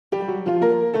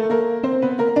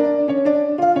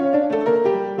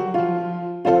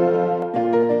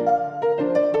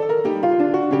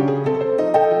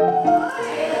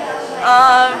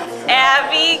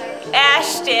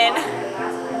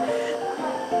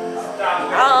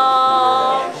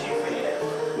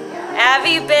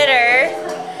Abby Bitter,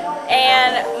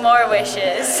 and more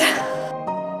wishes.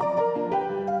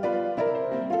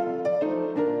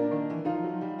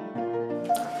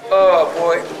 Oh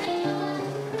boy.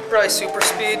 Probably super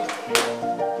speed.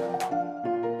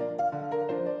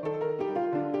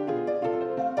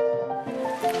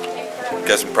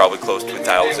 Guess I'm probably close to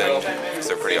 1,000 because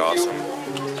they're pretty awesome.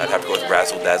 I'd have to go with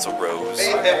Razzle Dazzle Rose.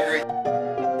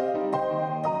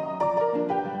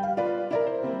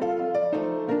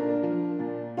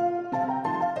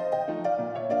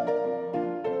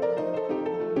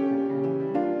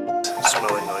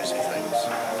 Smelly, noisy things.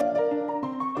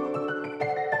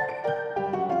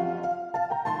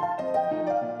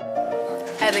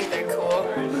 I think they're cool.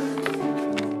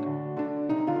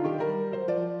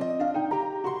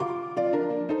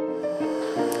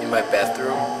 In my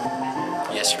bathroom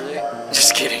yesterday.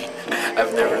 Just kidding.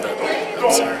 I've never done that.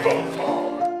 I'm sorry.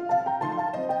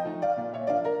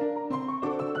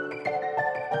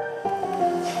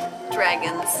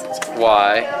 Dragons.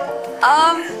 Why?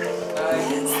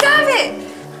 Stop it!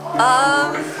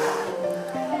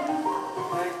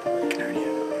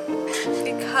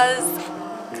 Because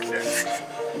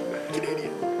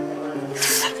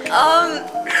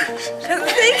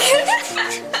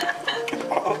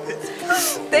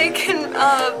they can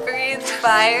breathe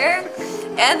fire,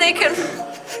 and they can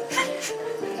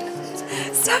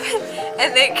stop it,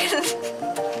 and they can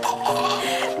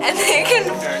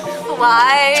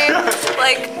fly.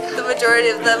 Like the majority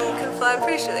of them can fly. I'm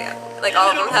pretty sure they have, like all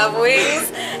of them have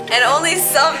wings, and only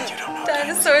some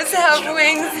dinosaurs have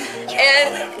wings,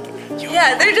 and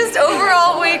yeah, they're just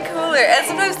overall way cooler. And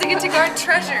sometimes they get to guard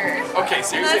treasure. Okay,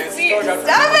 seriously.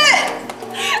 Stop it!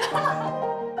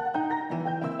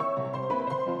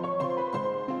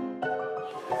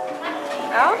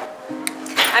 Oh?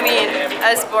 I mean,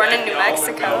 I was born in New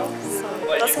Mexico, so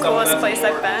that's the coolest place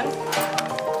I've been.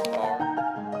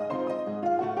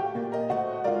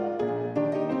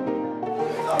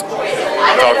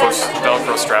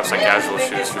 Velcro straps on casual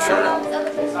shoes for sure.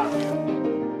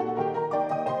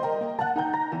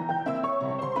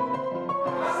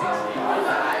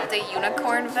 The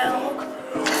Unicornville.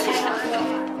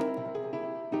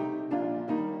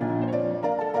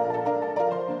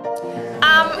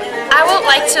 I would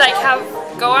like to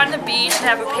go on the beach and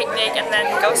have a picnic and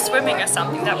then go swimming or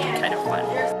something. That would be kind of fun.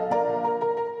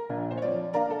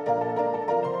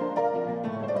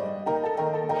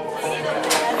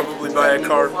 Probably buy a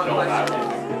car.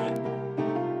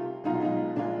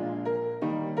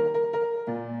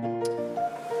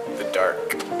 The dark.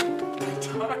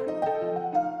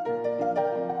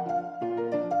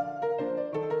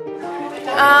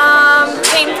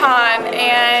 Paint pond,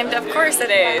 and of course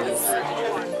it is.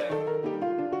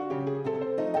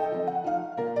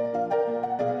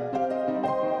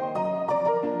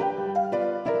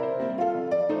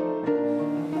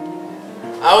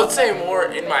 I would say more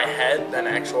in my head than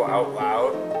actual out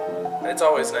loud. It's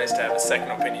always nice to have a second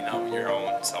opinion of your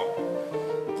own, so.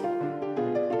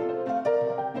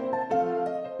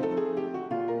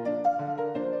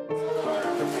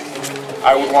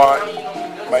 I would want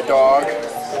my dog,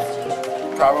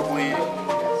 probably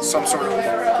some sort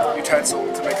of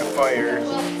utensil to make a fire,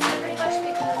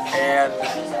 and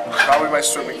probably my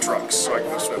swimming trunks so I can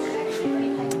go swimming.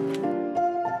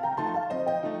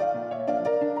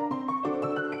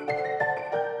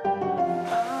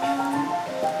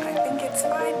 I think it's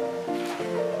fine.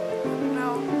 I don't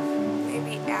know.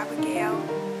 Maybe Abigail.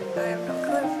 I have no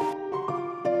clue.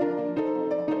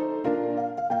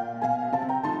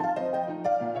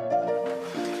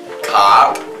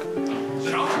 Cop?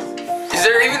 Is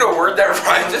there even a word that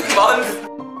rhymes with month?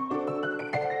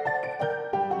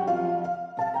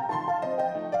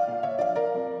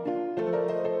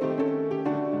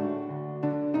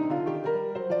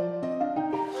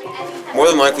 More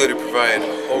than likely to provide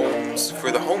homes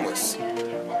for the homeless.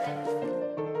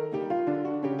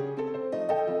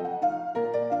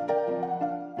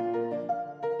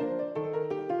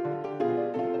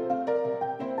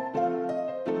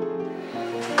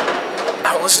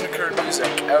 I don't listen to current music.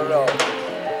 I don't know.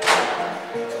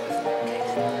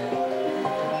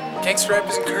 Gangsta rap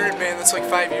isn't current, man. That's like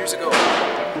 5 years ago.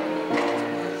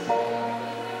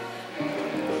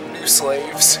 New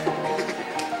slaves.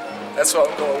 That's what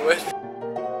I'm going with.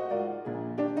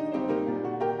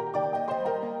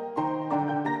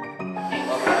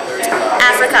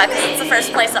 Africa, because it's the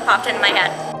first place that popped into my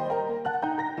head.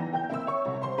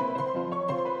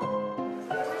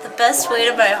 The best way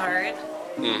to buy heart?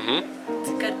 Mm-hmm. It's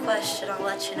a good question. I'll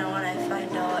let you know when I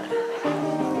find out.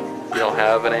 You don't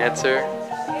have an answer?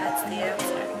 That's the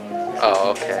answer.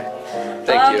 Oh, okay.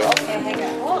 Thank you. Okay, hang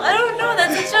on. Well, I don't know.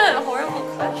 That's such a horrible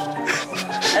question.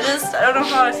 I don't know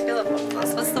how I feel about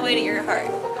this. What's the way to your heart?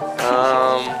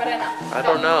 I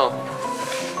don't know.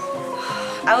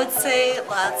 I would say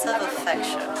lots of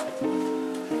affection.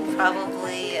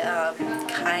 Probably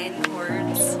kind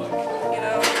words, you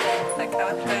know, that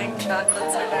kind of thing.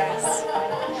 Chocolates are nice.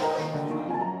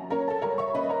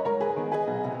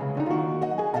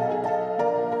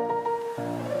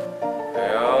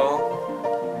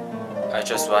 Well, I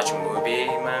just watched a movie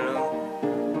in my room.